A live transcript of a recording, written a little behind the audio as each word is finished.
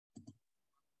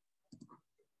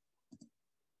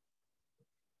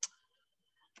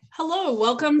Hello,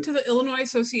 welcome to the Illinois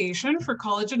Association for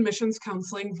College Admissions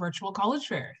Counseling Virtual College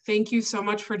Fair. Thank you so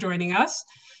much for joining us.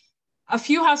 A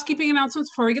few housekeeping announcements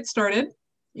before we get started.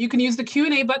 You can use the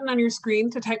Q&A button on your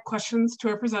screen to type questions to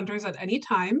our presenters at any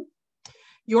time.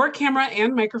 Your camera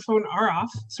and microphone are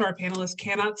off, so our panelists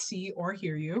cannot see or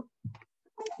hear you.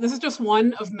 This is just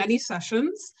one of many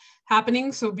sessions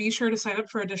happening, so be sure to sign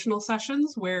up for additional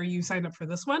sessions where you signed up for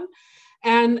this one.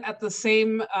 And at the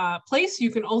same place, you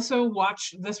can also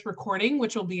watch this recording,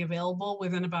 which will be available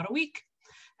within about a week.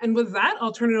 And with that,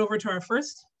 I'll turn it over to our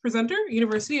first presenter,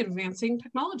 University Advancing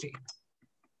Technology.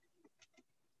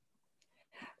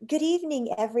 Good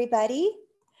evening, everybody.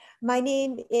 My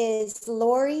name is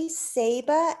Lori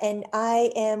Saba, and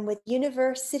I am with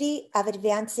University of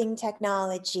Advancing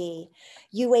Technology,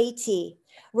 UAT.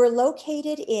 We're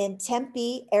located in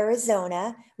Tempe,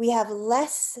 Arizona. We have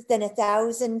less than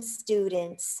 1,000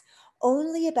 students,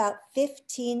 only about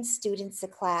 15 students a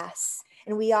class,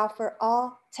 and we offer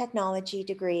all technology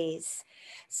degrees.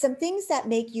 Some things that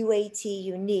make UAT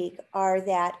unique are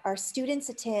that our students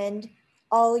attend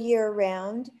all year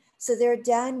round, so they're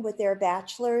done with their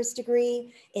bachelor's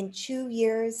degree in 2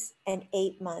 years and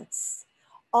 8 months.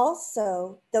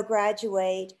 Also, they'll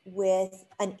graduate with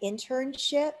an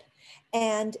internship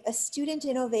and a student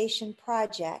innovation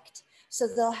project, so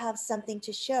they'll have something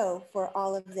to show for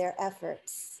all of their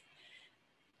efforts.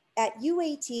 At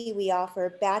UAT, we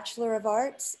offer Bachelor of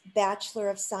Arts, Bachelor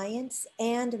of Science,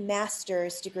 and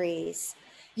Master's degrees.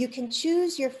 You can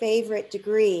choose your favorite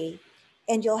degree,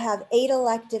 and you'll have 8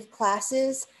 elective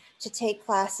classes to take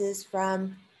classes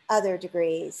from other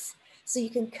degrees. So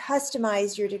you can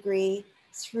customize your degree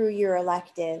through your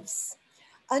electives.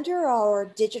 Under our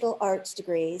digital arts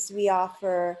degrees, we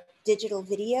offer digital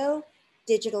video,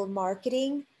 digital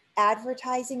marketing,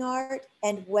 advertising art,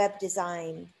 and web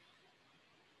design.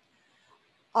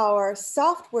 Our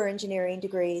software engineering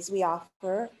degrees we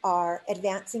offer are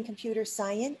advancing computer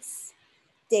science,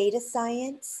 data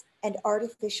science, and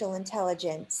artificial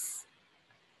intelligence.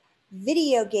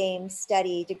 Video game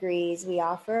study degrees we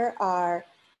offer are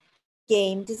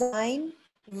game design,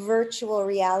 virtual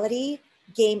reality,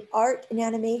 game art and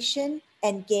animation,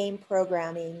 and game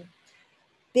programming.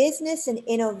 Business and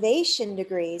innovation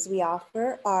degrees we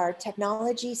offer are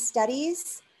technology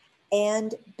studies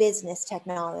and business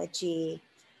technology.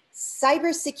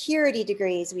 Cybersecurity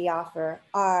degrees we offer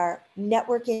are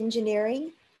network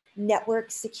engineering,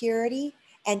 network security,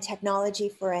 and technology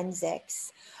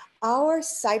forensics. Our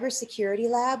cybersecurity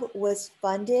lab was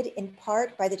funded in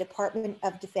part by the Department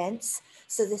of Defense,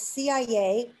 so the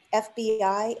CIA,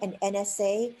 FBI, and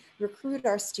NSA recruit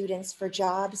our students for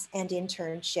jobs and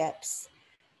internships.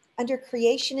 Under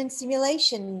creation and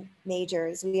simulation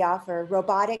majors, we offer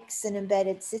robotics and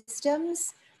embedded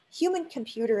systems,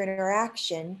 human-computer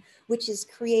interaction, which is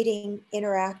creating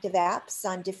interactive apps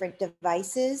on different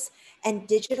devices, and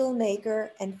digital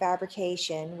maker and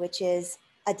fabrication, which is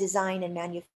a design and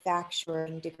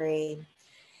manufacturing degree.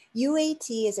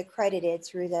 UAT is accredited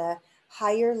through the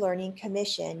Higher Learning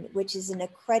Commission, which is an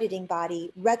accrediting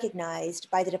body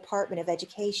recognized by the Department of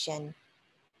Education.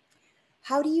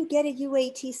 How do you get a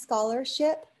UAT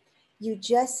scholarship? You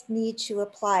just need to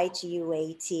apply to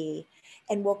UAT,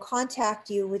 and we'll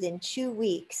contact you within 2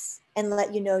 weeks and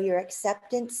let you know your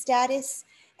acceptance status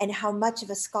and how much of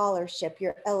a scholarship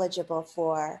you're eligible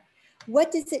for.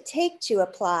 What does it take to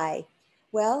apply?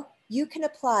 Well, you can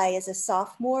apply as a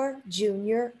sophomore,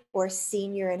 junior, or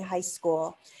senior in high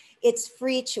school. It's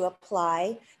free to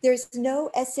apply. There's no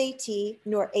SAT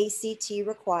nor ACT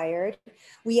required.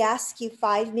 We ask you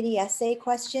 5 mini essay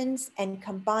questions and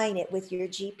combine it with your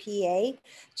GPA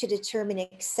to determine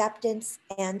acceptance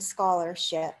and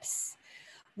scholarships.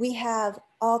 We have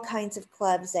all kinds of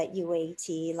clubs at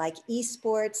UAT, like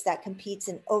esports that competes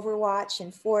in Overwatch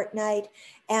and Fortnite,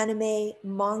 anime,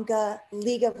 manga,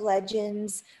 League of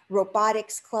Legends,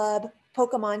 robotics club,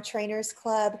 Pokemon Trainers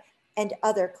Club, and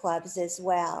other clubs as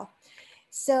well.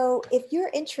 So if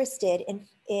you're interested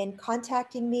in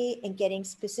contacting me and getting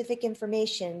specific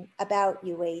information about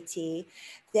UAT,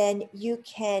 then you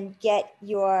can get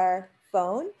your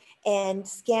phone and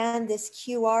scan this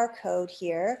QR code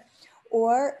here,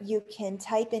 or you can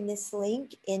type in this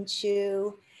link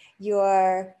into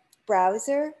your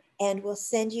browser and we'll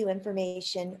send you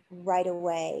information right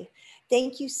away.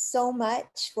 Thank you so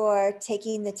much for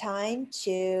taking the time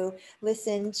to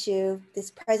listen to this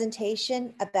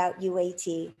presentation about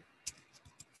UAT.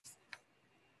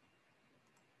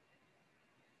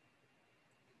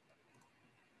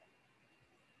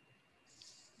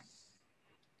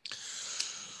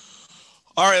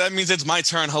 All right, that means it's my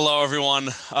turn. Hello, everyone.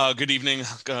 Good evening.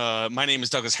 My name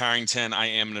is Douglas Harrington. I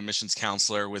am an admissions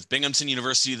counselor with Binghamton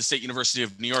University, the State University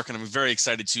of New York, and I'm very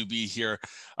excited to be here.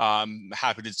 I'm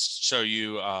happy to show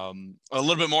you a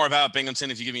little bit more about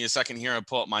Binghamton. If you give me a second here, I'll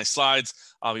pull up my slides.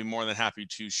 I'll be more than happy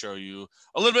to show you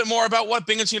a little bit more about what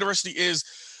Binghamton University is.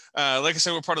 Like I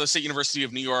said, we're part of the State University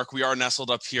of New York. We are nestled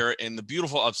up here in the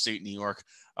beautiful upstate New York.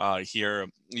 Here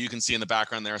you can see in the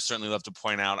background there, I certainly love to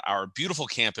point out our beautiful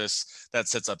campus that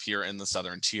sits up here in the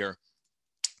southern tier.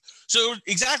 So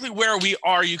exactly where we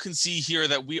are, you can see here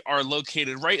that we are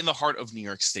located right in the heart of New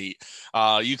York State.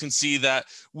 You can see that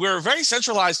we're very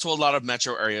centralized to a lot of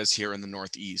metro areas here in the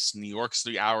Northeast. New York's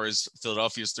 3 hours,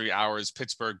 Philadelphia's 3 hours,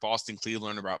 Pittsburgh, Boston,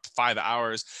 Cleveland, about 5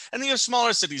 hours. And then you have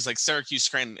smaller cities like Syracuse,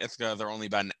 Scranton, Ithaca, they're only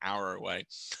about an hour away,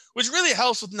 which really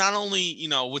helps with not only,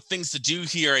 with things to do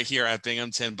here at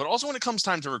Binghamton, but also when it comes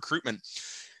time to recruitment.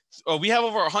 We have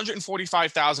over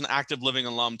 145,000 active living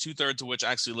alum, 2/3 of which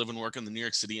actually live and work in the New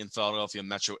York City and Philadelphia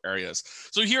metro areas.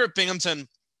 So here at Binghamton,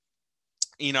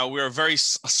 we are very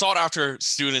sought after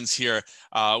students here.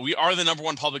 We are the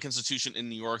 #1 public institution in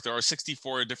New York. There are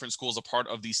 64 different schools a part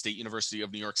of the State University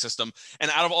of New York system.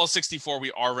 And out of all 64,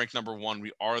 we are ranked #1.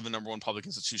 We are the #1 public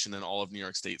institution in all of New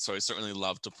York State. So I certainly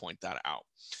love to point that out.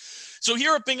 So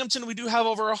here at Binghamton, we do have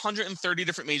over 130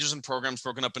 different majors and programs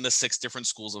broken up into 6 different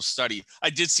schools of study. I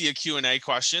did see a Q&A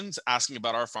questions asking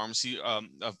about our pharmacy,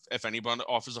 if anyone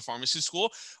offers a pharmacy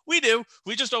school. We do.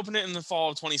 We just opened it in the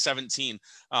fall of 2017.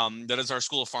 That is our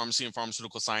School of Pharmacy and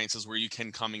Pharmaceutical Sciences, where you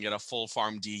can come and get a full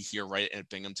PharmD here right at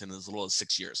Binghamton in as little as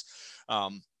 6 years.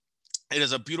 It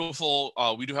is a beautiful,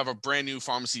 we do have a brand new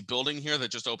pharmacy building here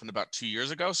that just opened about 2 years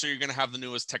ago. So you're going to have the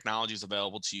newest technologies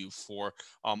available to you for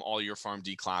all your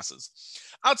PharmD classes.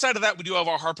 Outside of that, we do have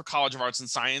our Harper College of Arts and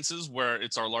Sciences, where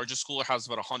it's our largest school. It has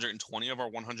about 120 of our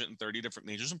 130 different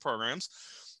majors and programs.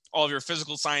 All of your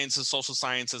physical sciences, social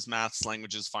sciences, maths,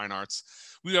 languages, fine arts.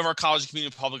 We have our College of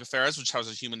Community and Public Affairs, which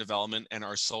houses human development and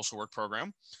our social work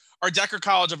program. Our Decker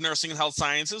College of Nursing and Health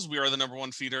Sciences, we are the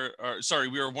 #1 feeder,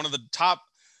 we are one of the top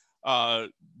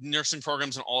nursing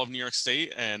programs in all of New York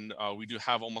State, and we do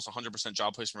have almost 100%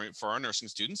 job placement rate for our nursing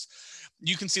students.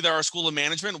 You can see that our School of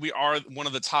Management, we are one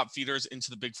of the top feeders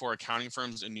into the Big 4 accounting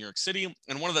firms in New York City,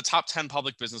 and one of the top 10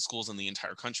 public business schools in the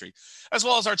entire country, as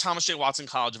well as our Thomas J. Watson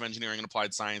College of Engineering and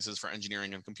Applied Sciences for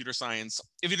engineering and computer science.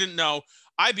 If you didn't know,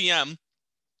 IBM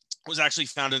was actually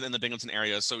founded in the Binghamton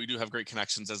area. So we do have great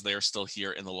connections as they are still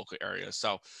here in the local area.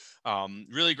 So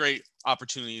really great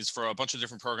opportunities for a bunch of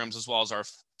different programs, as well as our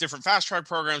different fast track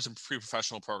programs and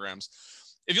pre-professional programs.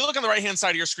 If you look on the right-hand side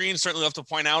of your screen, certainly have to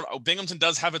point out, Binghamton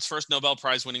does have its first Nobel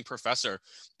Prize winning professor.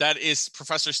 That is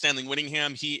Professor Stanley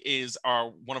Whittingham. He is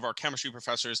one of our chemistry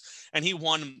professors, and he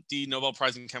won the Nobel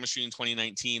Prize in Chemistry in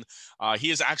 2019. He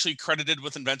is actually credited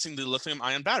with inventing the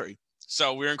lithium-ion battery.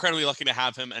 So we're incredibly lucky to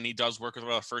have him, and he does work with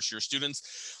our first-year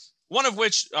students, one of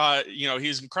which,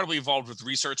 he's incredibly involved with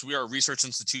research. We are a research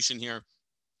institution here.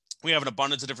 We have an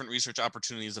abundance of different research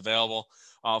opportunities available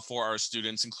for our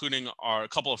students, including a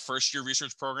couple of first-year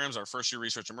research programs, our first-year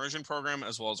research immersion program,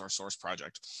 as well as our source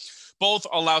project. Both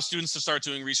allow students to start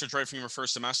doing research right from your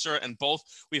first semester, and both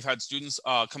we've had students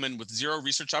come in with 0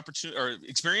 research opportunity or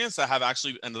experience that have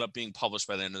actually ended up being published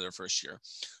by the end of their first year.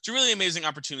 So really amazing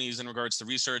opportunities in regards to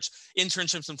research,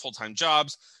 internships, and full-time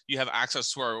jobs. You have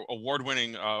access to our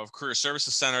award-winning career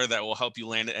services center that will help you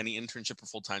land any internship or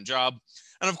full-time job.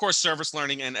 And of course, service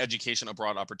learning and education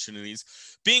abroad opportunities.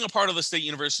 Being a part of the State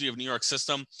University of New York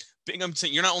system,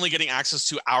 Binghamton, you're not only getting access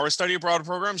to our study abroad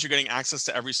programs, you're getting access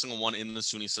to every single one in the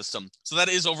SUNY system. So that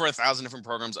is over 1,000 different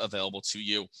programs available to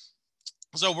you.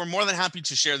 So we're more than happy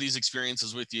to share these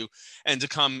experiences with you and to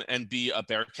come and be a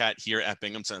Bearcat here at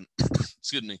Binghamton.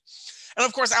 Excuse me. And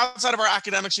of course, outside of our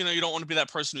academics, you don't want to be that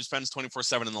person who spends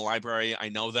 24/7 in the library. I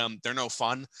know them. They're no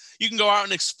fun. You can go out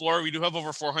and explore. We do have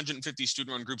over 450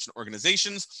 student-run groups and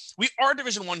organizations. We are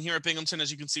Division I here at Binghamton.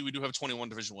 As you can see, we do have 21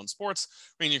 Division I sports,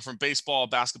 ranging from baseball,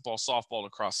 basketball, softball,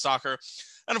 lacrosse, soccer,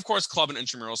 and of course, club and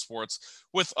intramural sports,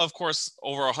 with, of course,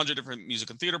 over 100 different music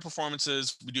and theater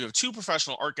performances. We do have 2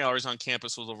 professional art galleries on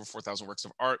campus with over 4,000 works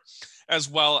of art, as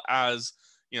well as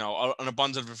an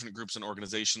abundance of different groups and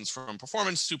organizations, from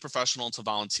performance to professional to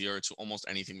volunteer to almost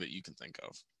anything that you can think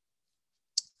of.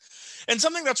 And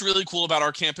something that's really cool about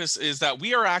our campus is that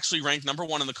we are actually ranked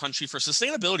 #1 in the country for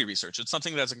sustainability research. It's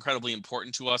something that's incredibly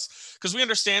important to us because we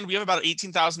understand we have about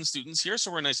 18,000 students here,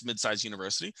 so we're a nice mid-sized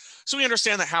university. So we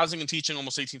understand that housing and teaching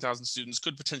almost 18,000 students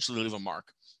could potentially leave a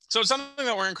mark. So it's something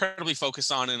that we're incredibly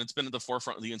focused on, and it's been at the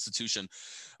forefront of the institution.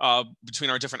 Between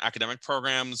our different academic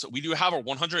programs, we do have a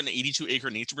 182-acre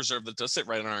nature reserve that does sit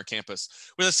right on our campus,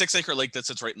 with a 6-acre lake that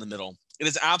sits right in the middle. It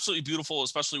is absolutely beautiful,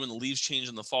 especially when the leaves change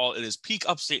in the fall. It is peak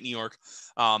upstate New York,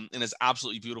 and it's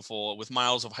absolutely beautiful with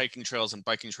miles of hiking trails and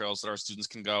biking trails that our students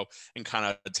can go and kind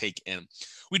of take in.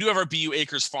 We do have our BU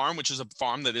Acres Farm, which is a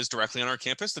farm that is directly on our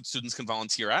campus that students can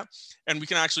volunteer at. And we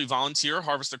can actually volunteer,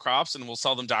 harvest the crops, and we'll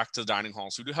sell them back to the dining hall.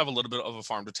 So we do have a little bit of a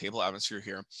farm to table atmosphere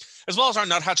here, as well as our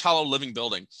Nuthatch Hollow living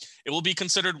building. It will be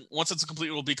considered, once it's complete,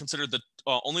 it will be considered the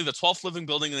only the 12th living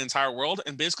building in the entire world.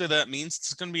 And basically that means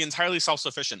it's going to be entirely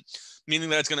self-sufficient, meaning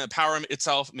that it's going to power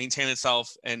itself, maintain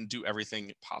itself, and do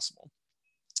everything possible.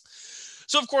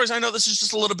 So of course, I know this is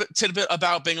just a little bit tidbit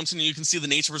about Binghamton. You can see the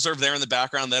nature reserve there in the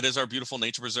background. That is our beautiful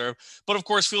nature reserve. But of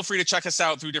course, feel free to check us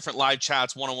out through different live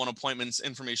chats, one-on-one appointments,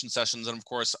 information sessions, and of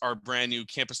course, our brand new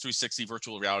Campus 360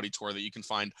 virtual reality tour that you can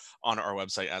find on our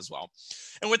website as well.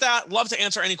 And with that, love to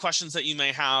answer any questions that you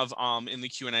may have in the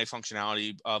Q&A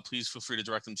functionality. Please feel free to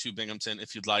direct them to Binghamton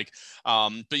if you'd like.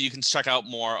 But you can check out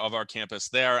more of our campus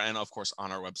there and of course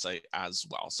on our website as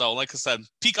well. So like I said,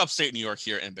 peak upstate New York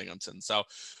here in Binghamton. So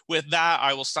with that,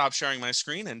 I will stop sharing my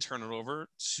screen and turn it over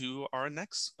to our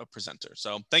next presenter.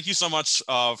 So thank you so much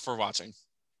for watching.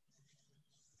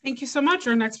 Thank you so much.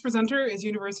 Our next presenter is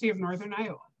University of Northern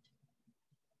Iowa.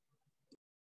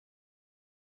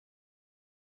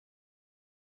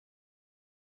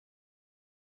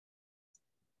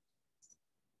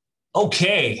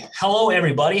 Okay, hello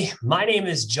everybody. My name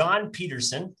is John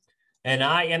Peterson, and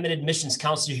I am an admissions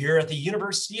counselor here at the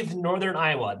University of Northern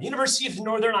Iowa. The University of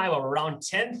Northern Iowa, around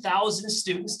 10,000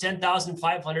 students,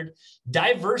 10,500,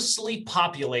 diversely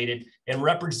populated and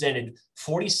represented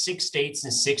 46 states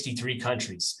and 63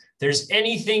 countries. If there's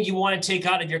anything you want to take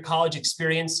out of your college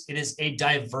experience, it is a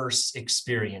diverse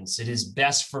experience. It is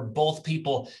best for both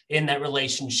people in that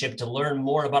relationship to learn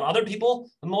more about other people,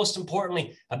 and most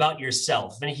importantly, about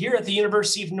yourself. And here at the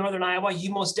University of Northern Iowa,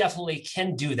 you most definitely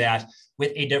can do that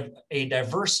with a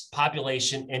diverse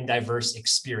population and diverse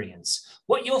experience.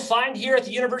 What you'll find here at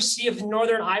the University of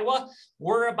Northern Iowa,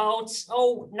 we're about,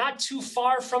 not too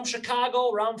far from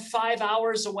Chicago, around 5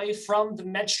 hours away from the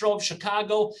metro of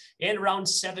Chicago, and around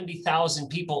 70,000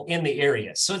 people in the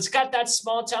area. So it's got that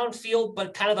small town feel,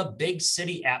 but kind of a big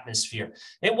city atmosphere.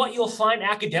 And what you'll find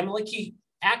academically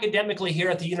here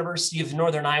at the University of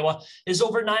Northern Iowa is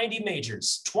over 90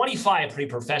 majors, 25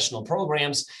 pre-professional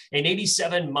programs, and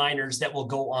 87 minors that will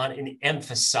go on and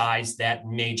emphasize that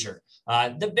major.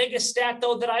 The biggest stat,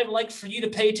 though, that I'd like for you to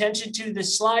pay attention to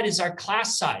this slide is our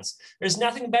class size. There's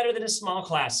nothing better than a small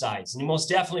class size, and you most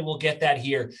definitely will get that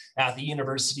here at the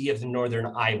University of Northern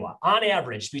Iowa. On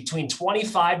average, between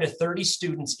 25 to 30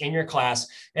 students in your class,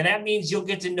 and that means you'll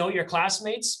get to know your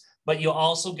classmates, but you'll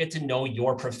also get to know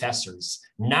your professors.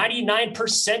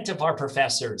 99% of our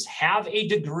professors have a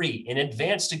degree, an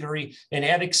advanced degree, and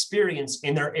have experience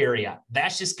in their area.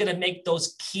 That's just going to make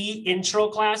those key intro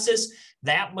classes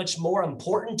that much more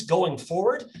important going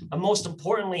forward. And most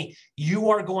importantly, you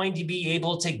are going to be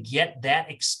able to get that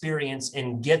experience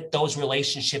and get those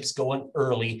relationships going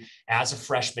early as a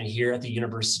freshman here at the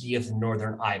University of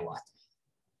Northern Iowa.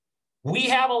 We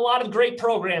have a lot of great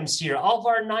programs here. All of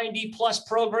our 90 plus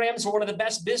programs are one of the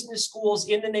best business schools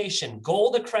in the nation.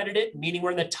 Gold accredited, meaning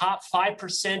we're in the top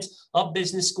 5% of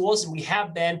business schools, and we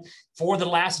have been for the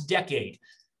last decade.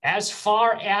 As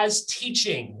far as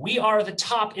teaching, we are the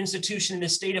top institution in the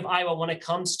state of Iowa when it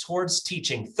comes towards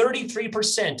teaching.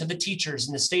 33% of the teachers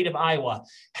in the state of Iowa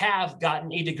have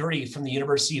gotten a degree from the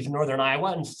University of Northern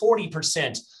Iowa, and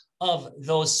 40% of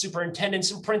those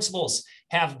superintendents and principals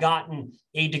have gotten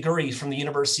a degree from the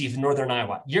University of Northern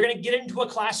Iowa. You're going to get into a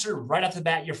classroom right off the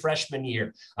bat your freshman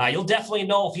year. You'll definitely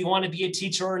know if you want to be a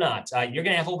teacher or not. You're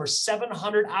going to have over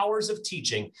 700 hours of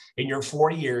teaching in your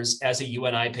 4 years as a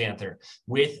UNI Panther,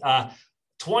 with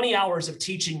 20 hours of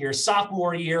teaching your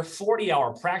sophomore year,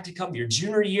 40-hour practicum your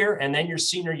junior year, and then your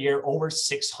senior year, over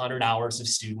 600 hours of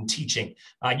student teaching.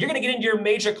 You're going to get into your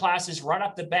major classes right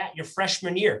off the bat your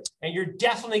freshman year, and you're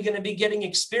definitely going to be getting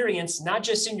experience, not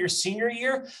just in your senior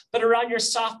year, but around your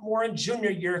sophomore and junior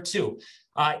year too.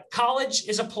 College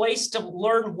is a place to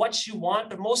learn what you want,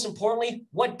 but most importantly,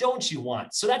 what don't you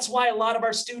want? So that's why a lot of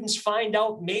our students find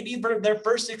out maybe their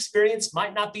first experience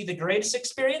might not be the greatest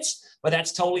experience, but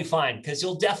that's totally fine, because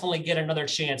you'll definitely get another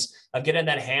chance of getting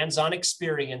that hands-on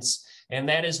experience. And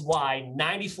that is why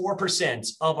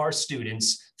 94% of our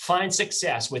students find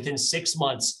success within 6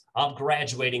 months of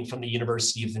graduating from the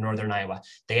University of Northern Iowa.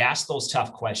 They ask those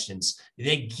tough questions.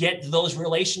 They get those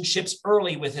relationships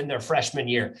early within their freshman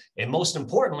year. And most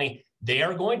importantly, they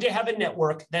are going to have a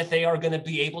network that they are going to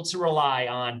be able to rely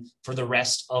on for the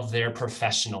rest of their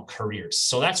professional careers.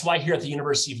 So that's why here at the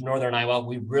University of Northern Iowa,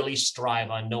 we really strive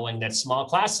on knowing that small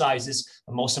class sizes,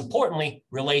 and most importantly,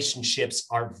 relationships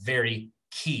are very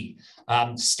key.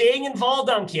 Staying involved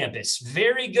on campus,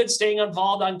 very good staying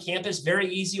involved on campus, very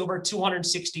easy, over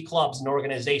 260 clubs and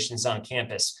organizations on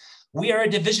campus. We are a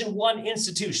Division I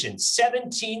institution,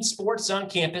 17 sports on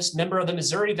campus, member of the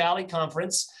Missouri Valley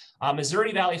Conference,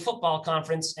 Missouri Valley Football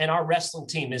Conference, and our wrestling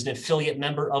team is an affiliate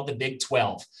member of the Big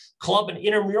 12. Club and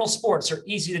intramural sports are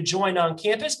easy to join on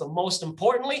campus, but most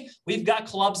importantly, we've got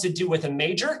clubs that do with a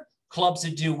major, clubs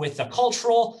that do with a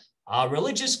cultural,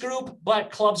 religious group, but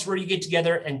clubs where you get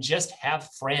together and just have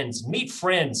friends, meet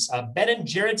friends. Ben and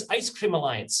Jared's Ice Cream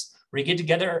Alliance, where you get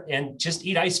together and just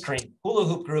eat ice cream. Hula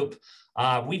Hoop Group.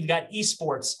 We've got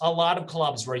esports, a lot of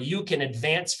clubs where you can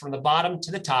advance from the bottom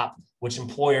to the top, which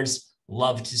employers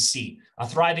love to see. A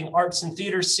thriving arts and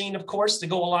theater scene, of course, to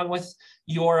go along with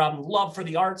your love for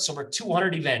the arts. Over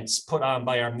 200 events put on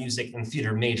by our music and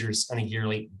theater majors on a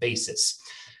yearly basis.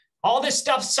 All this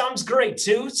stuff sounds great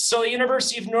too. So the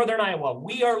University of Northern Iowa,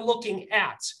 we are looking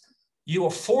at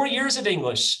your 4 years of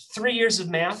English, 3 years of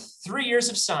math, 3 years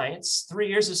of science, 3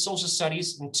 years of social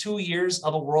studies, and 2 years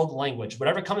of a world language,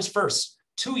 whatever comes first.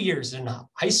 2 years in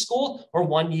high school or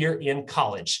 1 year in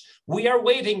college. We are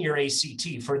waiving your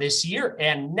ACT for this year,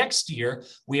 and next year,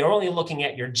 we are only looking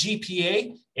at your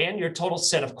GPA and your total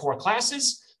set of core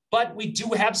classes, but we do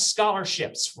have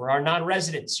scholarships for our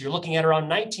non-residents. You're looking at around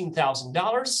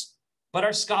 $19,000, but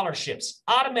our scholarships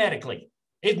automatically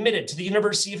admitted to the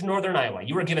University of Northern Iowa.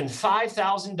 You are given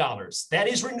 $5,000. That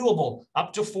is renewable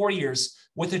up to 4 years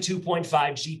with a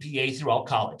 2.5 GPA throughout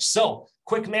college. So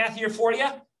quick math here for you.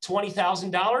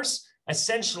 $20,000,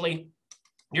 essentially,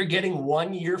 you're getting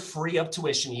 1 year free of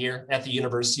tuition here at the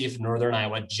University of Northern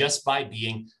Iowa just by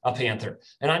being a Panther.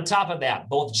 And on top of that,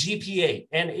 both GPA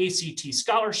and ACT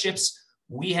scholarships,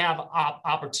 we have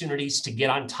opportunities to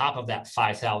get on top of that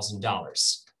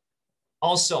 $5,000.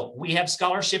 Also, we have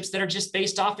scholarships that are just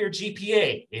based off your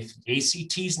GPA. If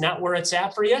ACT is not where it's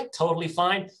at for you, totally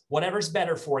fine. Whatever's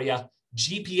better for you,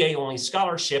 GPA only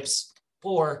scholarships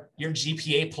or your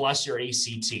GPA plus your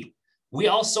ACT. We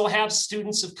also have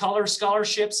students of color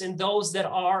scholarships and those that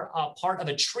are a part of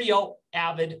a TRIO,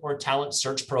 AVID, or Talent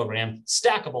Search program,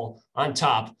 stackable on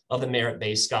top of the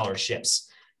merit-based scholarships.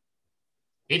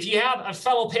 If you have a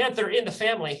fellow Panther in the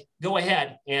family, go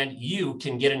ahead and you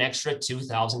can get an extra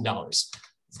 $2,000.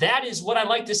 That is what I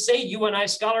like to say. UNI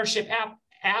Scholarship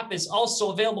app is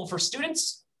also available for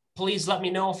students. Please let me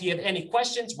know if you have any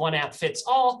questions. One app fits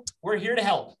all. We're here to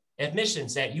help.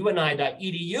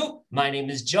 Admissions@uni.edu. My name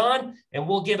is John, and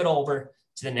we'll give it over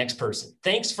to the next person.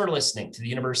 Thanks for listening to the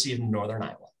University of Northern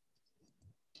Iowa.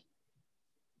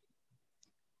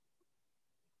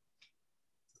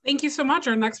 Thank you so much.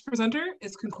 Our next presenter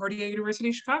is Concordia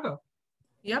University, Chicago.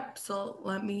 Yep, so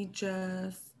let me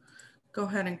just go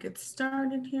ahead and get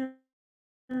started here.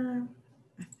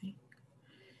 I think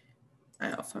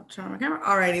I also have to turn on my camera.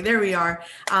 Alrighty, there we are.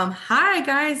 Hi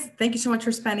guys, thank you so much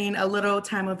for spending a little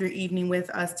time of your evening with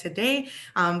us today.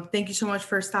 Thank you so much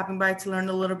for stopping by to learn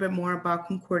a little bit more about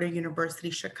Concordia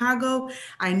University, Chicago.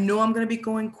 I know I'm gonna be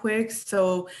going quick,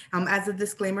 so as a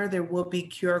disclaimer, there will be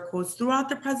QR codes throughout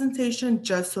the presentation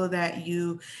just so that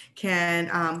you can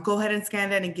go ahead and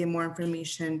scan that and get more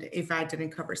information if I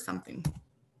didn't cover something.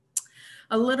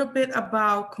 A little bit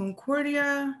about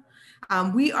Concordia.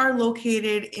 We are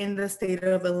located in the state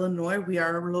of Illinois. We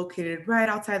are located right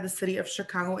outside the city of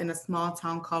Chicago in a small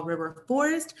town called River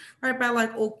Forest, right by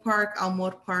like Oak Park,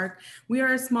 Elmwood Park. We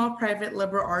are a small private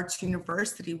liberal arts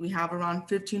university. We have around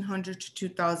 1,500 to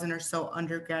 2,000 or so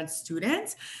undergrad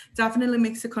students. Definitely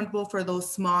makes it comfortable for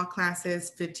those small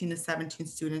classes, 15 to 17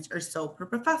 students or so per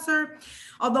professor.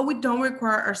 Although we don't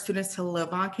require our students to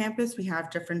live on campus, we have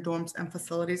different dorms and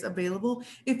facilities available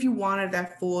if you wanted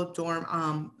that full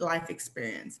dorm life experience.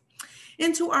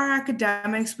 Into our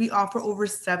academics, we offer over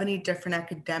 70 different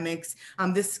academics.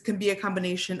 This can be a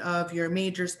combination of your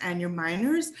majors and your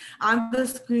minors. On the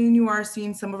screen, you are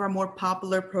seeing some of our more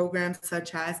popular programs,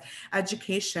 such as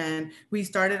education. We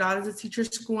started out as a teacher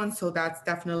school, and so that's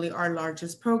definitely our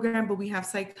largest program, but we have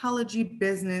psychology,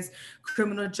 business,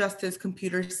 criminal justice,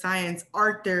 computer science,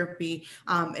 art therapy,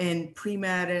 and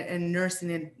pre-med and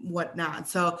nursing and whatnot.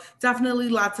 So definitely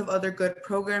lots of other good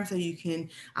programs that you can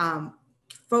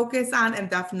focus on, and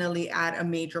definitely add a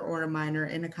major or a minor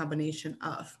in a combination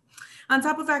of. On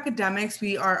top of academics,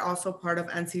 we are also part of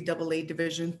NCAA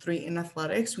Division III in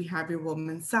athletics. We have your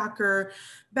women's soccer,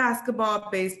 basketball,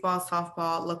 baseball,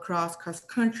 softball, lacrosse, cross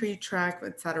country, track,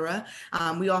 etc.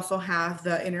 We also have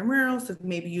the intramurals, if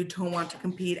maybe you don't want to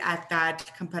compete at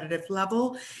that competitive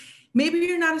level. Maybe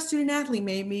you're not a student athlete,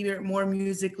 maybe you're more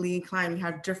musically inclined. We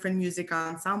have different music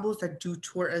ensembles that do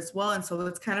tour as well. And so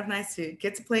it's kind of nice to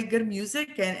get to play good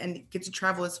music and get to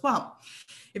travel as well.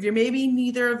 If you're maybe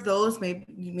neither of those, maybe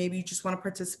you just want to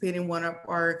participate in one of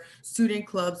our student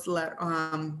clubs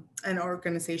and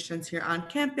organizations here on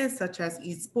campus, such as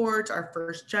esports, our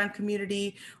First Gen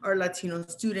community, our Latino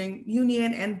Student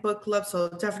Union, and book club. So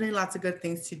definitely lots of good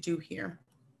things to do here.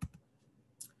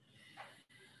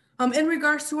 In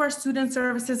regards to our student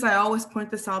services, I always point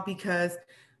this out because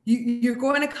you're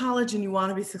going to college and you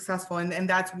want to be successful. And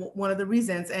that's one of the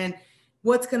reasons. And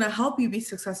what's going to help you be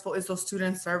successful is those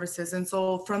student services. And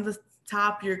so from the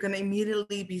top, you're going to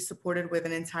immediately be supported with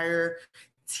an entire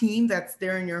team that's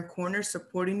there in your corner,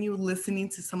 supporting you, listening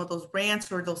to some of those rants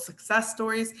or those success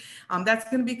stories. That's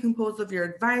going to be composed of your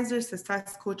advisors,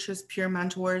 success coaches, peer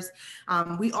mentors.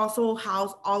 We also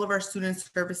house all of our student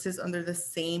services under the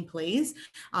same place.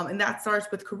 And that starts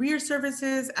with career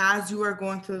services as you are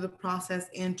going through the process,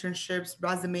 internships,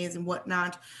 resumes, and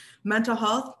whatnot. Mental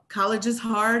health, college is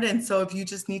hard. And so if you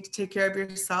just need to take care of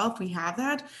yourself, we have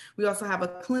that. We also have a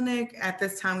clinic. At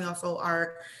this time, we also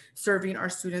are serving our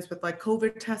students with like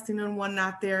COVID testing and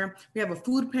whatnot there. We have a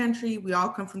food pantry. We all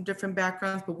come from different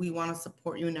backgrounds, but we want to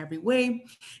support you in every way.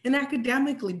 And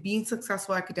academically, being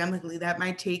successful academically, that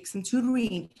might take some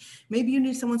tutoring. Maybe you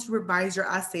need someone to revise your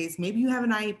essays. Maybe you have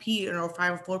an IEP or a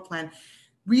 504 plan.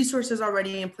 Resources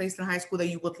already in place in high school that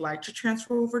you would like to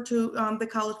transfer over to the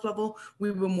college level, we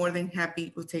were more than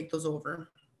happy to take those over.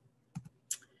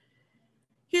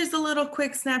 Here's a little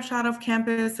quick snapshot of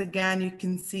campus. Again, you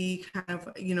can see kind of,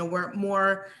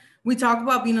 we talk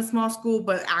about being a small school,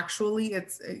 but actually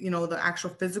it's, the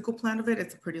actual physical plan of it,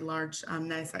 it's a pretty large,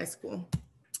 nice high school.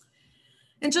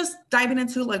 And just diving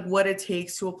into like what it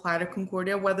takes to apply to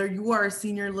Concordia, whether you are a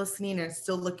senior listening and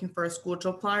still looking for a school to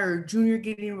apply or a junior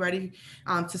getting ready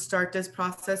to start this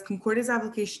process, Concordia's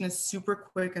application is super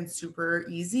quick and super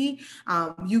easy.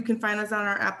 You can find us on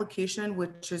our application,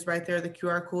 which is right there, the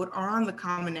QR code, or on the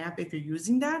Common App if you're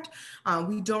using that.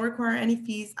 We don't require any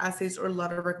fees, essays, or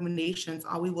letter of recommendations.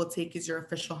 All we will take is your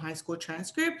official high school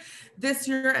transcript. This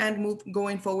year and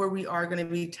going forward, we are going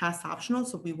to be test optional,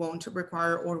 so we won't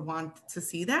require or want to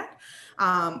see that.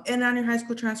 And on your high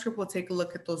school transcript, we'll take a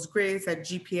look at those grades, at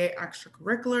GPA,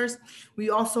 extracurriculars. We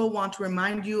also want to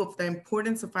remind you of the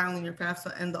importance of filing your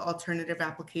FAFSA and the alternative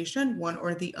application, one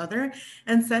or the other,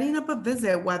 and setting up a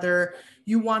visit, whether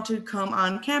you want to come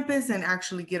on campus and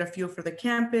actually get a feel for the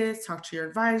campus, talk to your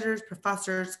advisors,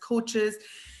 professors, coaches.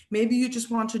 Maybe you just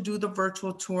want to do the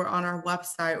virtual tour on our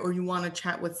website, or you want to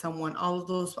chat with someone. All of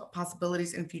those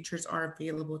possibilities and features are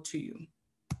available to you.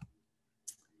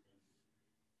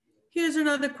 Here's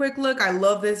another quick look. I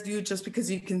love this view just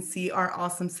because you can see our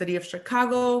awesome city of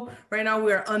Chicago. Right now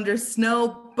we are under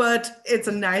snow, but it's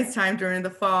a nice time during the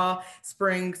fall,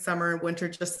 spring, summer, and winter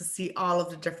just to see all of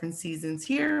the different seasons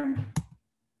here.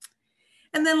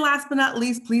 And then last but not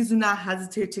least, please do not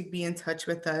hesitate to be in touch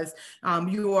with us.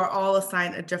 You are all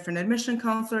assigned a different admission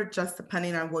counselor, just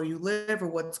depending on where you live or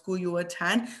what school you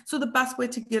attend. So the best way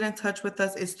to get in touch with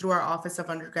us is through our Office of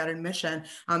Undergrad Admission.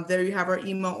 There you have our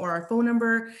email or our phone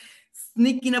number.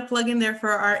 Sneaking a plug in there for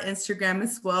our Instagram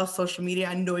as well, social media.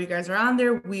 I know you guys are on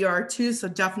there. We are too. So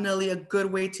definitely a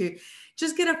good way to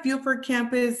just get a feel for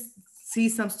campus, see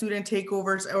some student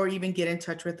takeovers, or even get in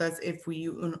touch with us if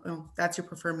that's your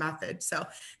preferred method. So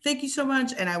thank you so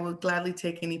much. And I will gladly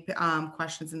take any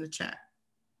questions in the chat.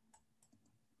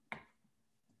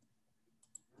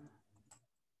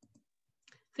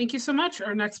 Thank you so much.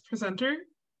 Our next presenter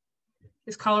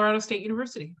is Colorado State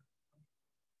University.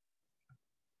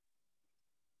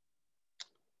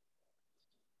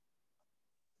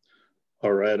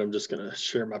 All right, I'm just going to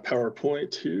share my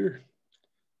PowerPoint here.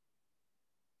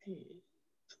 Let's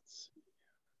see.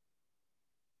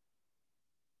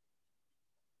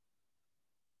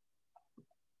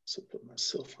 So put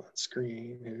myself on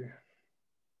screen here.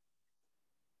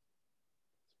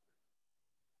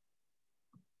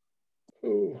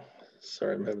 Oh,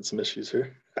 sorry, I'm having some issues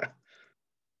here.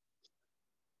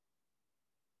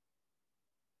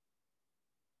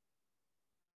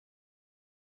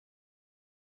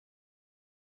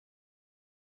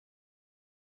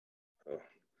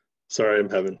 Sorry, I'm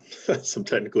having some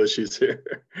technical issues here.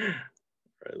 All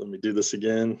right, let me do this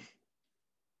again.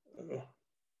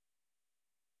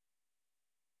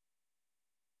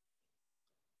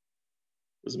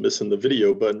 Was missing the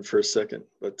video button for a second,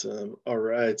 but all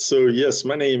right. So yes,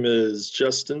 my name is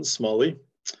Justin Smalley,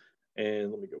 and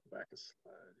let me go back a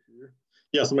slide here.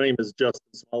 Yes, my name is Justin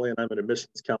Smalley, and I'm an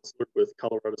admissions counselor with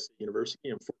Colorado State University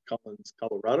in Fort Collins,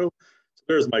 Colorado. So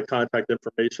there's my contact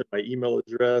information, my email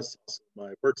address, also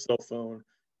my work cell phone,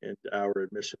 and our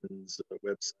admissions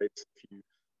website. If you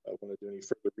want to do any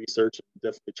further research,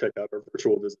 definitely check out our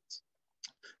virtual visits.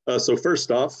 So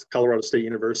first off, Colorado State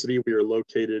University, we are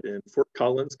located in Fort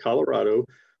Collins, Colorado,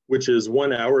 which is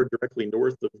 1 hour directly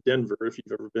north of Denver, if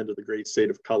you've ever been to the great state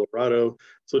of Colorado.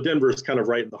 So Denver is kind of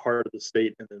right in the heart of the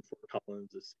state, and then Fort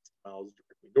Collins is 60 miles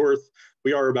directly north.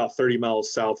 We are about 30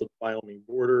 miles south of the Wyoming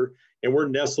border, and we're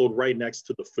nestled right next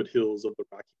to the foothills of the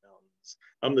Rocky Mountains.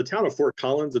 The town of Fort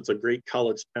Collins, it's a great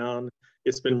college town.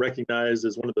 It's been recognized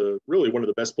as one of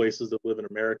the best places to live in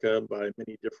America by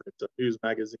many different news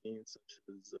magazines, such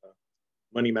as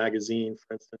Money Magazine,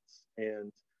 for instance.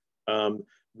 And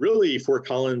really, Fort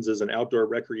Collins is an outdoor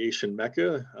recreation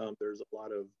mecca. There's a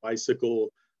lot of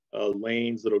bicycle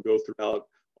lanes that'll go throughout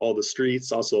all the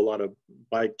streets, also a lot of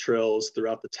bike trails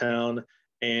throughout the town.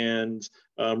 And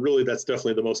really, that's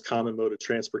definitely the most common mode of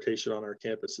transportation on our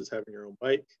campus is having your own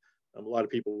bike. A lot of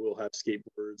people will have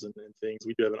skateboards and things.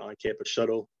 We do have an on-campus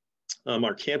shuttle.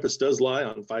 Our campus does lie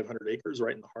on 500 acres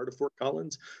right in the heart of Fort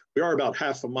Collins. We are about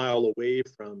half a mile away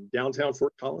from downtown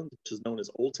Fort Collins, which is known as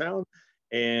Old Town,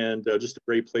 and just a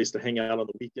great place to hang out on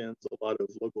the weekends. A lot of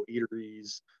local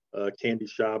eateries, candy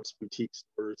shops, boutique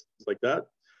stores, things like that.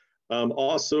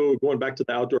 Also, going back to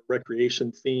the outdoor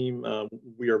recreation theme,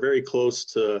 we are very close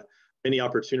to many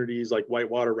opportunities like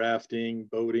whitewater rafting,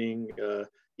 boating,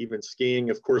 even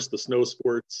skiing, of course, the snow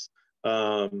sports,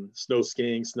 snow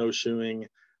skiing, snowshoeing,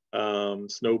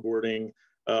 snowboarding.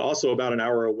 Also about an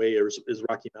hour away is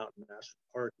Rocky Mountain National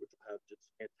Park, which will have just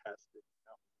fantastic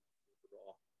mountains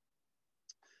overall.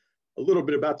 A little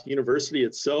bit about the university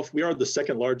itself. We are the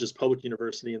second largest public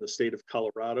university in the state of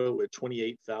Colorado with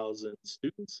 28,000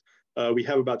 students. We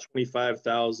have about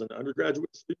 25,000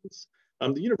 undergraduate students.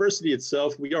 The university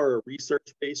itself, we are a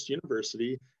research-based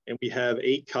university, and we have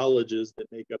 8 colleges that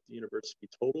make up the university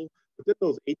total. Within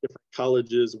those 8 different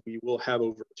colleges, we will have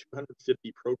over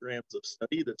 250 programs of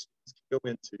study that students can go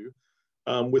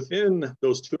into. Within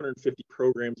those 250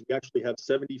 programs, we actually have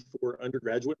 74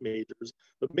 undergraduate majors,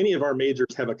 but many of our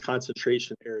majors have a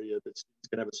concentration area that students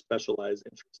can have a specialized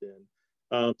interest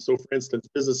in. So for instance,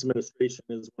 business administration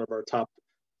is one of our top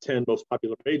 10 most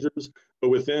popular majors, but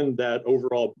within that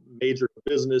overall major of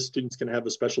business, students can have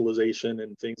a specialization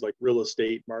in things like real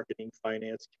estate, marketing,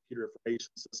 finance, computer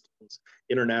information systems,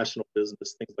 international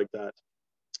business, things like that.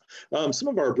 Some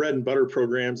of our bread and butter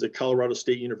programs at Colorado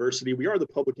State University, we are the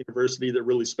public university that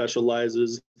really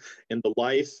specializes in the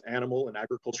life, animal, and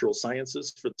agricultural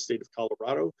sciences for the state of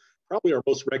Colorado. Probably our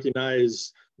most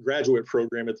recognized graduate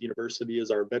program at the university is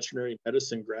our veterinary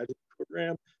medicine graduate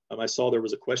program. I saw there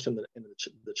was a question in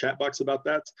the chat box about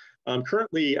that.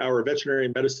 Currently, our veterinary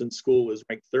medicine school is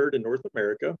ranked 3rd in North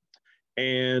America.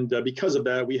 And because of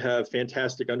that, we have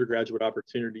fantastic undergraduate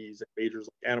opportunities in majors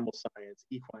like animal science,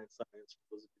 equine science,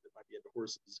 for those of you that might be into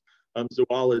horses,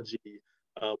 zoology,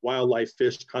 wildlife,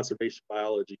 fish, conservation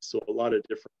biology. So a lot of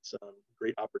different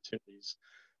great opportunities.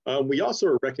 We also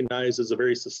are recognized as a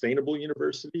very sustainable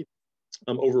university.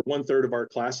 Over 1/3 of our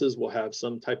classes will have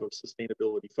some type of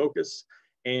sustainability focus.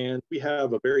 And we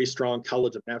have a very strong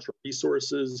College of Natural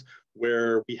Resources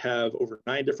where we have over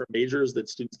 9 different majors that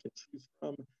students can choose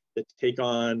from that take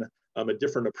on a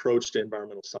different approach to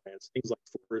environmental science, things like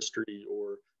forestry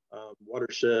or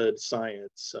watershed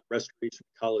science, restoration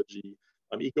ecology,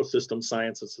 ecosystem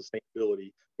science, and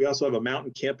sustainability. We also have a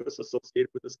mountain campus associated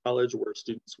with this college where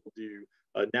students will do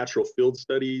natural field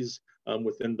studies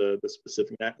within the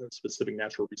specific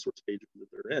natural resource major that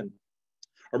they're in.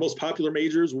 Our most popular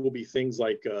majors will be things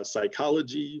like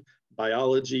psychology,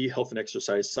 biology, health and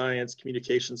exercise science,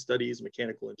 communication studies,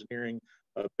 mechanical engineering,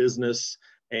 business,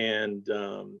 and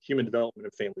human development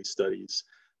and family studies.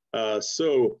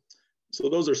 So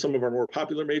those are some of our more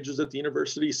popular majors at the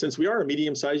university. Since we are a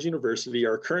medium-sized university,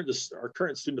 our current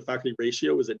student-to-faculty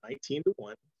ratio is at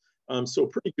 19:1. So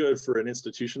pretty good for an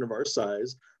institution of our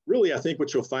size. Really, I think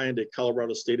what you'll find at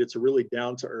Colorado State, it's a really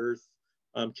down-to-earth,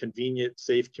 convenient,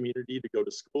 safe community to go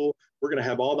to school. We're going to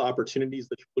have all the opportunities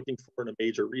that you're looking for in a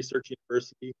major research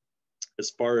university,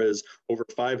 as far as over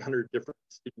 500 different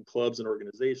student clubs and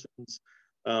organizations.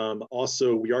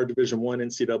 Also, we are Division I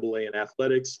NCAA in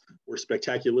athletics. We're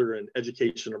spectacular in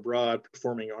education abroad,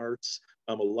 performing arts,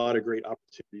 a lot of great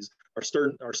opportunities.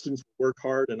 Our students work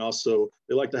hard, and also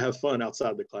they like to have fun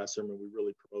outside the classroom, and we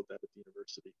really promote that at the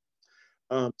university.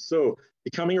 So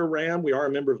becoming a RAM, we are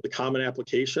a member of the Common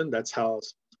Application. That's how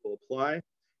we'll apply.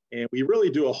 And we really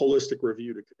do a holistic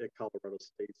review at Colorado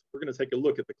State. So we're going to take a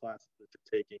look at the classes that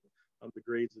you're taking, the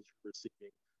grades that you're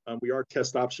receiving. We are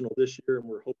test optional this year, and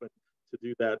we're hoping to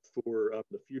do that for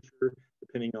the future,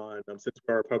 depending on, since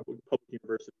we are a public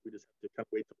university, we just have to kind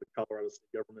of wait till the Colorado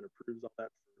State government approves on that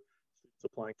for students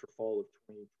applying for fall of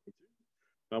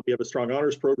 2022. We have a strong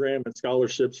honors program, and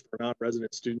scholarships for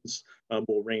non-resident students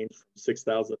will range from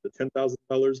 $6,000 to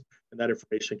 $10,000, and that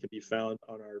information can be found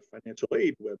on our financial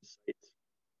aid website.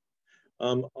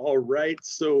 All right,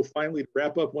 so finally to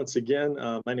wrap up, once again,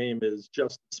 my name is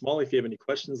Justin Smalley. If you have any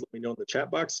questions, let me know in the chat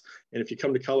box. And if you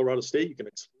come to Colorado State, you can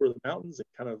explore the mountains and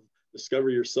kind of discover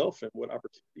yourself and what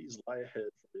opportunities lie ahead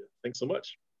for you. Thanks so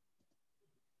much.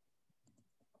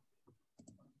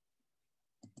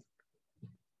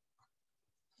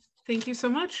 Thank you so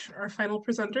much. Our final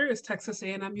presenter is Texas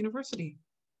A&M University.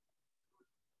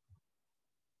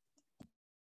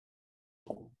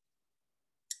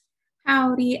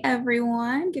 Howdy,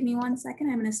 everyone. Give me 1 second.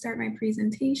 I'm going to start my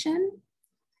presentation.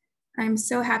 I'm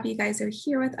so happy you guys are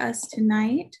here with us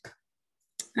tonight.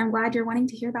 I'm glad you're wanting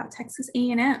to hear about Texas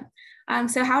A&M.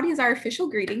 So howdy is our official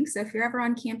greeting. So if you're ever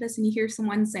on campus and you hear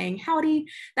someone saying howdy,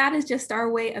 that is just our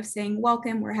way of saying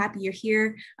welcome. We're happy you're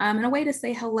here, and a way to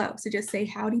say hello. So just say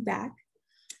howdy back.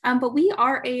 But we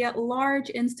are a large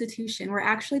institution. We're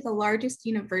actually the largest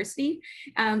university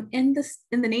in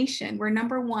the nation. We're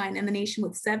 #1 in the nation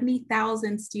with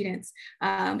 70,000 students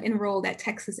enrolled at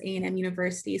Texas A&M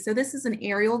University. So this is an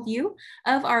aerial view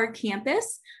of our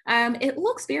campus. It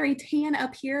looks very tan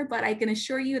up here, but I can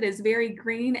assure you it is very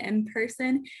green in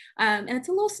person. And it's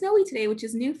a little snowy today, which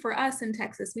is new for us in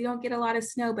Texas. We don't get a lot of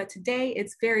snow, but today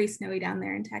it's very snowy down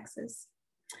there in Texas.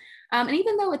 And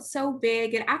even though it's so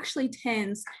big, it actually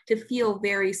tends to feel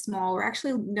very small. We're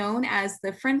actually known as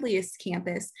the friendliest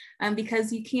campus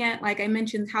because you can't, like I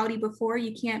mentioned howdy before,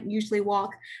 you can't usually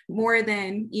walk more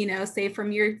than, say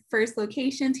from your first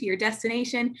location to your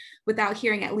destination without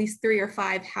hearing at least 3 or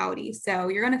 5 howdies. So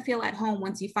you're going to feel at home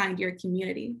once you find your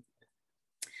community.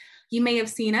 You may have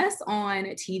seen us on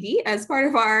TV as part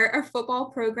of our football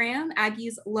program.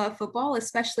 Aggies love football,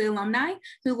 especially alumni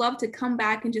who love to come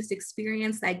back and just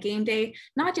experience that game day,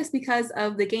 not just because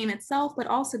of the game itself, but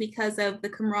also because of the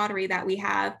camaraderie that we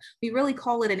have. We really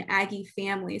call it an Aggie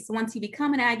family. So once you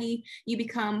become an Aggie, you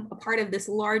become a part of this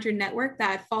larger network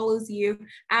that follows you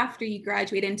after you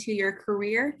graduate into your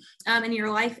career and your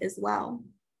life as well.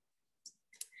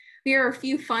 Here are a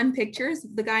few fun pictures.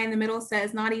 The guy in the middle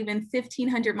says not even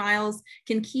 1,500 miles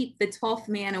can keep the 12th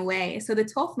man away. So the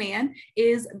 12th man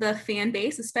is the fan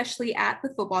base, especially at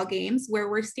the football games, where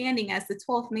we're standing as the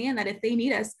 12th man, that if they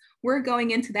need us, we're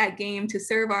going into that game to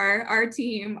serve our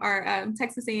team, our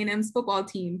Texas A&M's football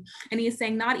team. And he is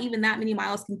saying not even that many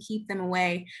miles can keep them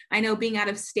away. I know being out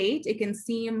of state, it can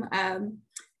seem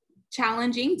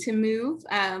challenging to move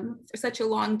for such a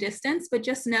long distance, but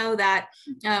just know that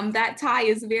that tie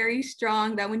is very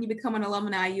strong, that when you become an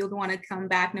alumni, you'll want to come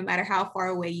back no matter how far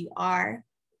away you are.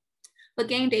 But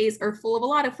game days are full of a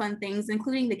lot of fun things,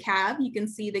 including the cab. You can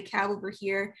see the cab over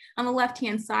here on the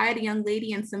left-hand side, a young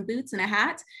lady in some boots and a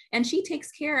hat, and she takes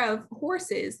care of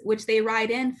horses, which they ride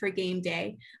in for game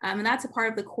day. And that's a part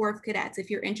of the Corps of Cadets. If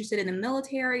you're interested in the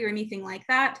military or anything like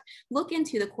that, look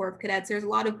into the Corps of Cadets. There's a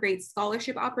lot of great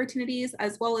scholarship opportunities,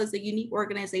 as well as a unique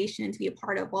organization to be a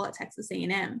part of while at Texas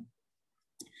A&M.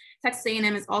 Texas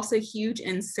A&M is also huge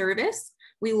in service.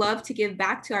 We love to give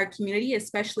back to our community,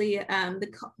 especially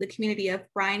the community of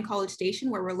Bryan College Station,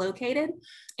 where we're located.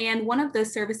 And one of the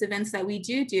service events that we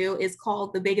do is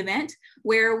called the Big Event,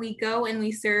 where we go and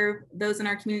we serve those in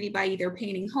our community by either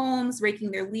painting homes,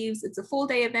 raking their leaves. It's a full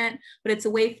day event, but it's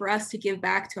a way for us to give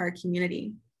back to our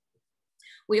community.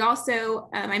 We also,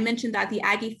 I mentioned that the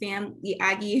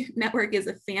Aggie network is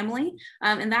a family,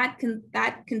 and that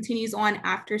continues on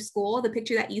after school. The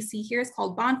picture that you see here is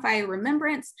called Bonfire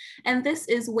Remembrance, and this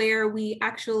is where we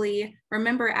actually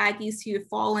remember Aggies who have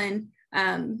fallen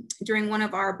during one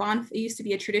of our it used to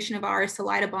be a tradition of ours to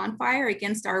light a bonfire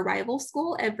against our rival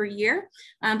school every year.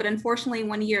 But unfortunately,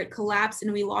 one year it collapsed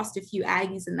and we lost a few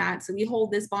Aggies in that. So we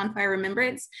hold this bonfire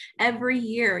remembrance every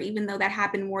year, even though that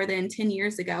happened more than 10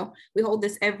 years ago. We hold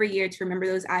this every year to remember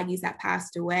those Aggies that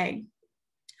passed away.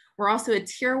 We're also a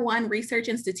Tier 1 research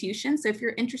institution. So if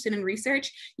you're interested in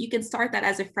research, you can start that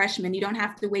as a freshman. You don't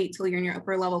have to wait till you're in your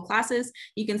upper level classes.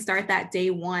 You can start that day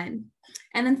 1.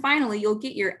 And then finally, you'll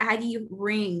get your Aggie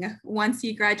ring once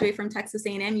you graduate from Texas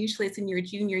A&M. Usually it's in your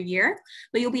junior year,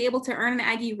 but you'll be able to earn an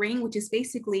Aggie ring, which is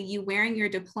basically you wearing your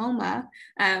diploma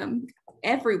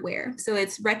everywhere. So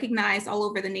it's recognized all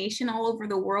over the nation, all over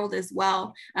the world as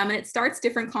well. And it starts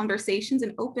different conversations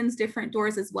and opens different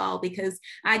doors as well, because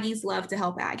Aggies love to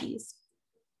help Aggies.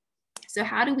 So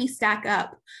how do we stack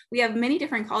up? We have many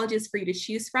different colleges for you to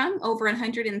choose from, over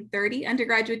 130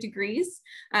 undergraduate degrees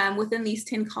within these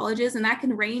 10 colleges, and that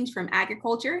can range from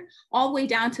agriculture all the way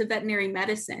down to veterinary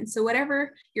medicine. So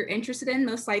whatever you're interested in,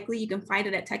 most likely you can find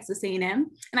it at Texas A&M.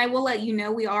 And I will let you know,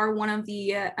 we are one of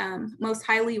the most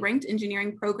highly ranked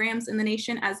engineering programs in the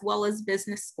nation, as well as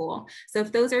business school. So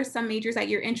if those are some majors that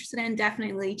you're interested in,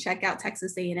 definitely check out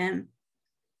Texas A&M.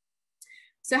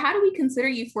 So how do we consider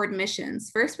you for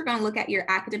admissions? First, we're going to look at your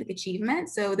academic achievement,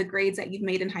 so the grades that you've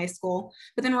made in high school,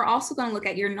 but then we're also going to look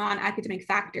at your non-academic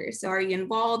factors. So are you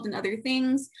involved in other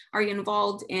things? Are you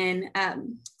involved in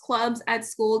clubs at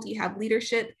school? Do you have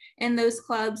leadership in those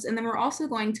clubs? And then we're also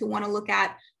going to want to look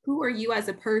at who are you as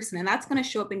a person, and that's going to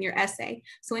show up in your essay.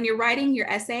 So when you're writing your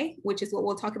essay, which is what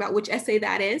we'll talk about, which essay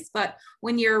that is, but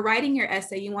when you're writing your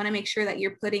essay, you want to make sure that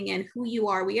you're putting in who you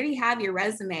are. We already have your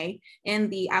resume in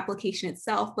the application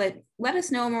itself, but let us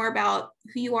know more about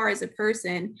who you are as a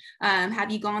person.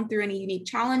 Have you gone through any unique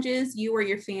challenges, you or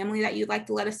your family, that you'd like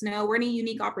to let us know, or any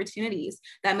unique opportunities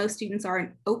that most students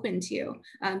aren't open to?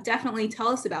 Definitely tell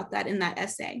us about that in that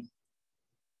essay.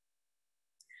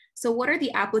 So what are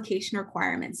the application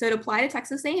requirements? So to apply to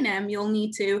Texas A&M, you'll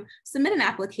need to submit an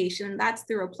application. That's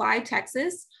through Apply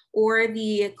Texas or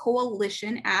the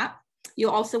Coalition app.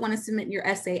 You'll also want to submit your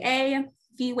SAA,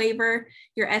 fee waiver,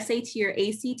 your SAT or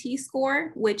ACT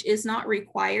score, which is not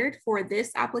required for this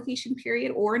application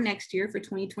period or next year for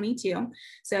 2022.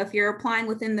 So if you're applying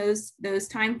within those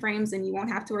timeframes, then you won't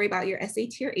have to worry about your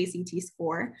SAT or ACT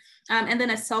score. And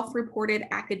then a self-reported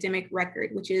academic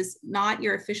record, which is not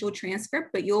your official transcript,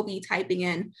 but you'll be typing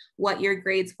in what your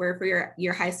grades were for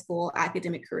your high school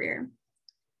academic career.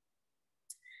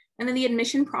 And then the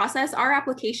admission process, our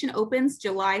application opens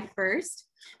July 1st.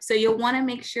 So you'll want to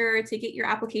make sure to get your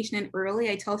application in early.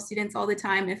 I tell students all the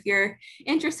time, if you're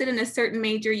interested in a certain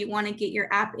major, you want to get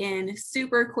your app in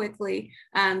super quickly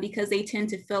because they tend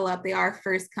to fill up. They are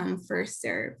first come, first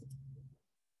serve.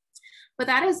 But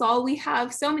that is all. We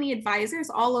have so many advisors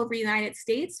all over the United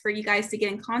States for you guys to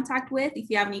get in contact with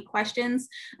if you have any questions.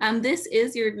 This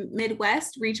is your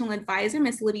Midwest Regional Advisor,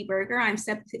 Miss Libby Berger. I'm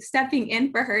stepping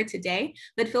in for her today,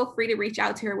 but feel free to reach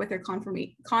out to her with her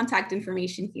contact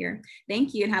information here.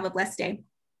 Thank you and have a blessed day.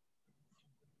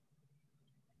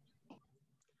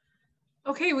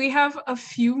 Okay, we have a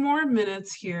few more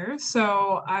minutes here.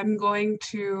 So I'm going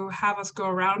to have us go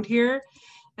around here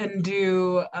and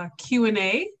do a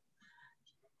Q&A.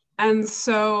 And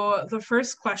so the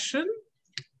first question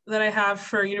that I have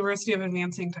for University of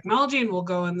Advancing Technology, and we'll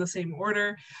go in the same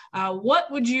order,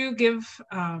 what would you give,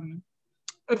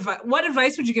 what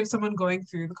advice would you give someone going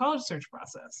through the college search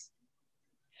process?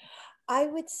 I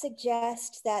would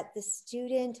suggest that the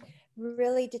student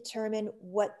really determine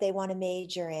what they want to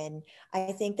major in.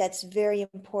 I think that's very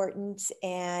important,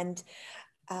 and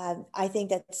I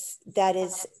think that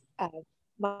is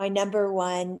my number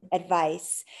one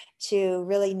advice, to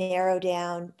really narrow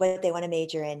down what they want to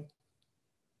major in.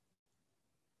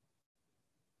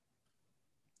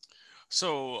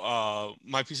 So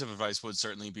my piece of advice would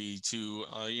certainly be to,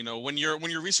 you know, when you're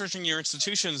researching your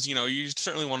institutions, you know, you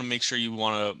certainly want to make sure you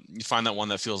find that one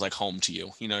that feels like home to you.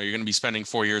 You know, you're going to be spending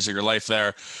 4 years of your life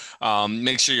there.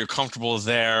 Make sure you're comfortable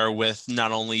there with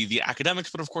not only the academics,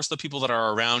 but of course the people that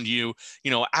are around you. You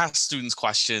know, ask students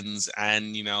questions,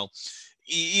 and, you know,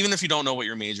 even if you don't know what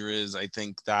your major is, I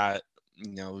think that,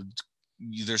 you know,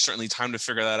 there's certainly time to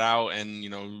figure that out. And, you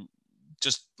know,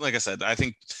 just like I said, I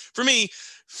think for me,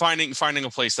 finding a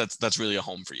place that's really a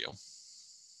home for you.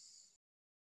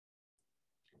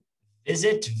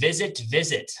 Visit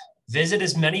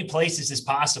as many places as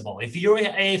possible. If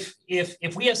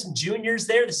we have some juniors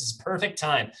there, this is perfect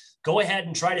time. Go ahead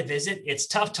and try to visit. It's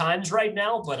tough times right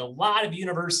now, but a lot of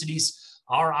universities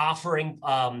are offering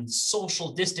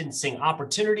social distancing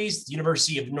opportunities. The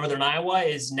University of Northern Iowa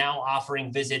is now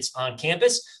offering visits on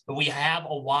campus, but we have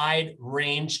a wide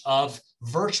range of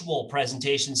virtual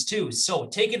presentations too. So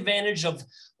take advantage of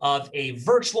a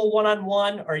virtual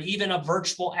one-on-one or even a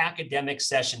virtual academic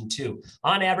session too.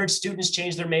 On average, students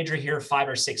change their major here 5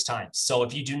 or 6 times. So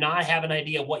if you do not have an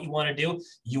idea of what you want to do,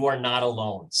 you are not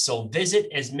alone. So visit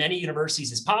as many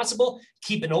universities as possible.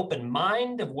 Keep an open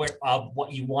mind of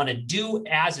what you want to do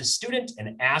as a student,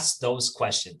 and ask those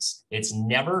questions. It's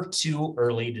never too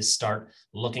early to start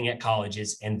looking at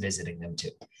colleges and visiting them too.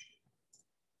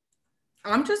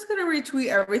 I'm just going to retweet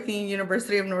everything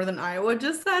University of Northern Iowa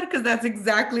just said, because that's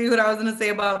exactly what I was going to say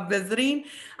about visiting.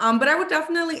 But I would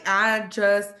definitely add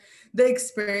just the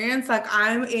experience. Like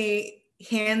I'm a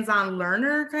hands-on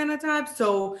learner kind of type.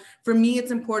 So for me,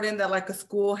 it's important that like a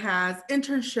school has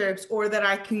internships or that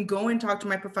I can go and talk to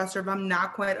my professor if I'm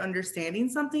not quite understanding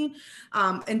something.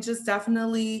 And just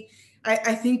definitely,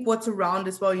 I think what's around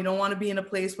as well, you don't want to be in a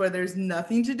place where there's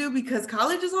nothing to do, because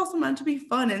college is also meant to be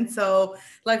fun. And so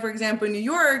like, for example, in New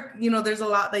York, you know, there's a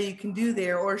lot that you can do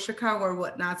there, or Chicago or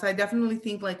whatnot. So I definitely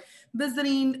think like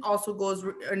visiting also goes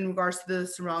in regards to the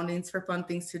surroundings for fun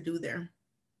things to do there.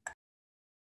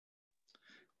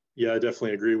 Yeah, I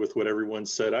definitely agree with what everyone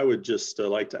said. I would just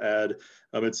like to add,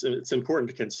 it's important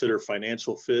to consider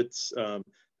financial fits. I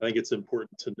think it's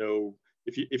important to know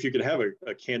if you can have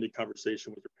a candid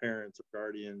conversation with your parents or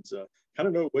guardians, kind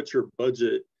of know what your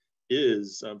budget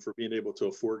is for being able to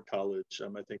afford college.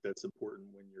 I think that's important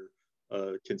when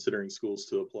you're considering schools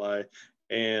to apply.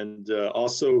 And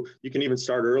also, you can even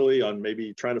start early on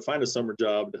maybe trying to find a summer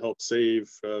job to help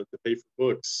save to pay for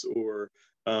books, or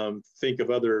think of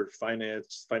other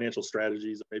financial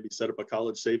strategies, maybe set up a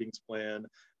college savings plan.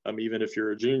 Even if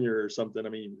you're a junior or something, I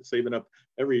mean, saving up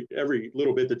every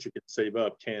little bit that you can save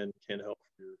up can help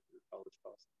your college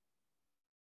costs.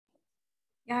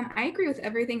 Yeah, I agree with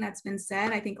everything that's been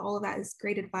said. I think all of that is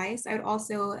great advice. I would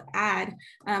also add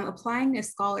applying to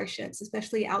scholarships,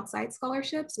 especially outside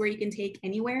scholarships where you can take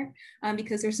anywhere,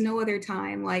 because there's no other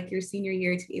time like your senior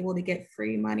year to be able to get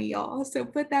free money, y'all. So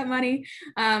put that money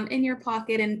in your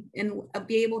pocket and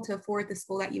be able to afford the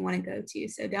school that you want to go to.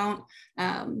 So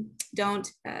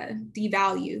don't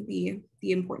devalue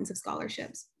the importance of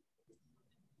scholarships.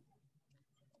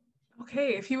 Okay,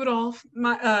 if you would all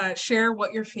share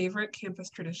what your favorite campus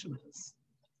tradition is.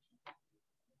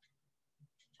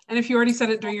 And if you already said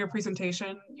it during your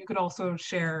presentation, you could also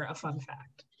share a fun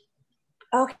fact.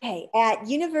 Okay, at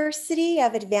University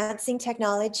of Advancing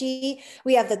Technology,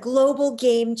 we have the Global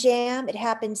Game Jam. It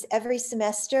happens every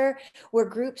semester where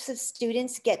groups of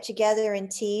students get together in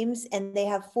teams and they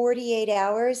have 48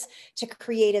 hours to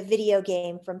create a video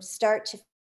game from start to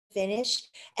finish,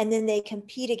 and then they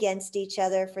compete against each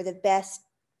other for the best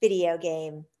video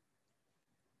game.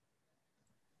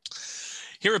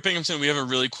 Here at Binghamton, we have a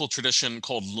really cool tradition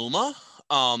called Luma.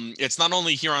 It's not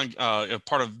only here on a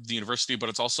part of the university, but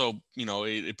it's also, you know,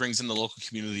 it brings in the local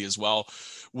community as well,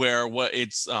 where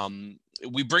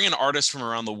we bring in artists from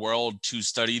around the world to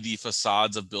study the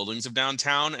facades of buildings of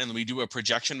downtown, and we do a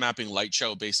projection mapping light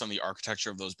show based on the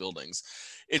architecture of those buildings.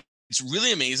 It's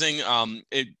really amazing.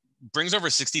 It brings over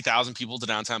 60,000 people to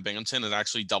downtown Binghamton. It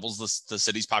actually doubles the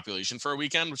city's population for a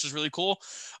weekend, which is really cool.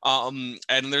 And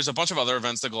there's a bunch of other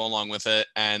events that go along with it,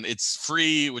 and it's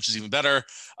free, which is even better.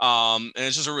 And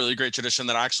it's just a really great tradition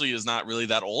that actually is not really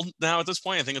that old now at this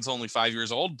point. I think it's only 5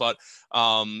 years old, but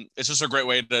it's just a great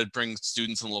way to bring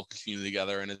students and the local community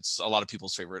together. And it's a lot of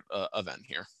people's favorite event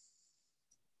here.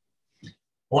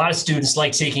 A lot of students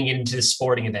like taking it into the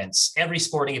sporting events. Every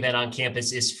sporting event on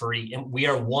campus is free. And we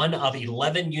are one of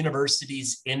 11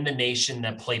 universities in the nation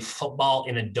that play football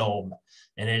in a dome.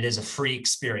 And it is a free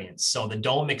experience. So the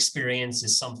dome experience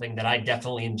is something that I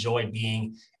definitely enjoy,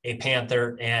 being a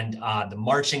Panther. And the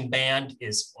marching band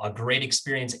is a great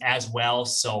experience as well.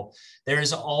 So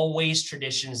there's always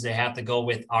traditions that have to go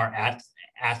with our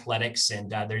athletics.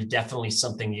 And there's definitely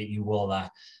something that you will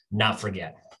not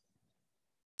forget.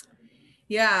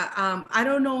 Yeah, I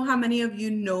don't know how many of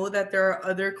you know that there are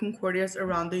other Concordias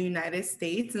around the United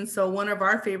States. And so one of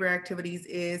our favorite activities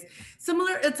is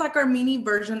similar. It's like our mini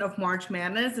version of March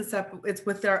Madness, except it's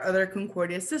with our other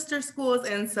Concordia sister schools.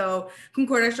 And so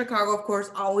Concordia Chicago, of course,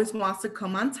 always wants to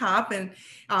come on top. And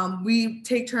we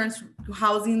take turns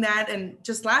housing that. And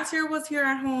just last year was here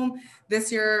at home.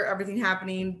 This year, everything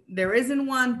happening, there isn't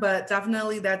one, but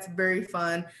definitely that's very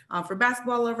fun for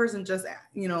basketball lovers and just,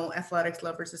 you know, athletics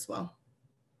lovers as well.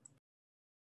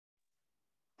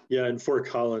 Yeah, in Fort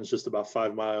Collins, just about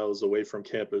 5 miles away from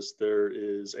campus, there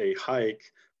is a hike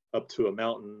up to a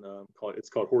mountain it's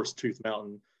called Horsetooth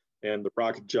Mountain, and the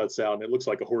rock juts out, and it looks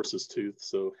like a horse's tooth,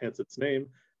 so hence its name.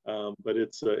 But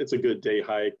it's a good day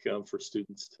hike for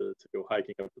students to go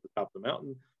hiking up to the top of the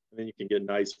mountain, and then you can get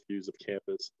nice views of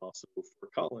campus, and also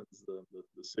Fort Collins, the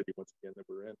city once again that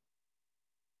we're in.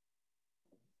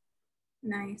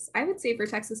 Nice. I would say for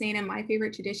Texas A&M, my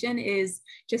favorite tradition is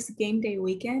just game day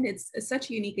weekend. It's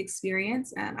such a unique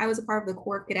experience. I was a part of the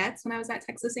Corps of Cadets when I was at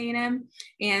Texas A&M.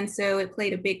 And so it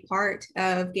played a big part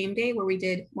of game day, where we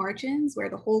did march-ins,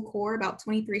 where the whole Corps, about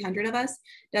 2,300 of us,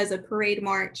 does a parade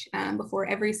march before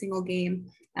every single game.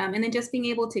 And then just being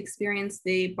able to experience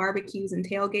the barbecues and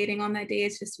tailgating on that day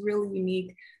is just really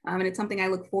unique. And it's something I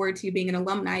look forward to, being an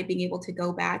alumni, being able to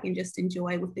go back and just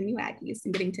enjoy with the new Aggies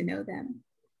and getting to know them.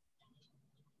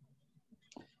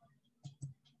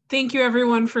 Thank you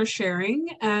everyone for sharing,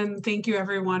 and thank you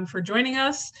everyone for joining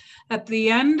us. At the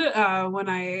end, when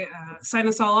I sign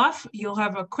us all off, you'll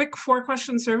have a quick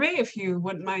 4-question survey if you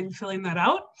wouldn't mind filling that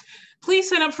out. Please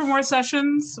sign up for more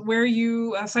sessions. Where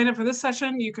you sign up for this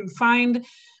session, you can find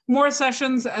more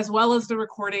sessions as well as the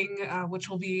recording, which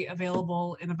will be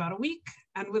available in about a week.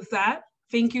 And with that,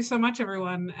 thank you so much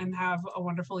everyone, and have a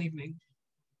wonderful evening.